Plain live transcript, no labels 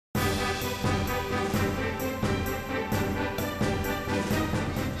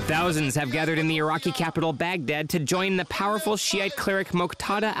Thousands have gathered in the Iraqi capital Baghdad to join the powerful Shiite cleric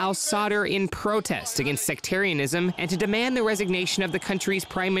Muqtada al-Sadr in protest against sectarianism and to demand the resignation of the country's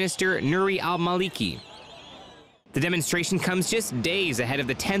Prime Minister Nouri al-Maliki. The demonstration comes just days ahead of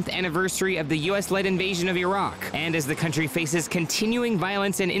the 10th anniversary of the US-led invasion of Iraq, and as the country faces continuing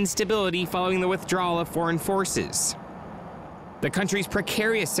violence and instability following the withdrawal of foreign forces. The country's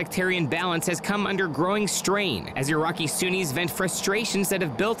precarious sectarian balance has come under growing strain as Iraqi Sunnis vent frustrations that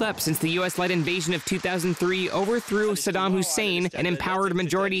have built up since the US-led invasion of 2003 overthrew Saddam Hussein and empowered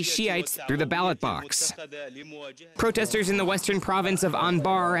majority Shiites through the ballot box. Protesters in the western province of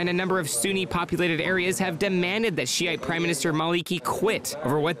Anbar and a number of Sunni-populated areas have demanded that Shiite Prime Minister Maliki quit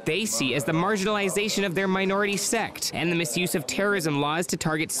over what they see as the marginalization of their minority sect and the misuse of terrorism laws to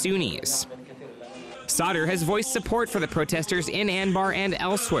target Sunnis. Sadr has voiced support for the protesters in Anbar and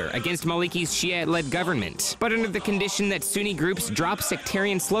elsewhere against Maliki's Shiite-led government, but under the condition that Sunni groups drop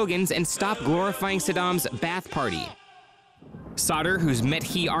sectarian slogans and stop glorifying Saddam's Ba'ath Party. Sadr, whose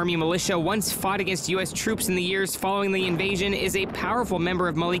Methi army militia once fought against U.S. troops in the years following the invasion, is a powerful member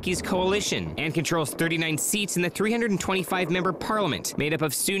of Maliki's coalition and controls 39 seats in the 325-member parliament made up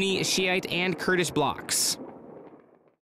of Sunni, Shiite, and Kurdish blocs.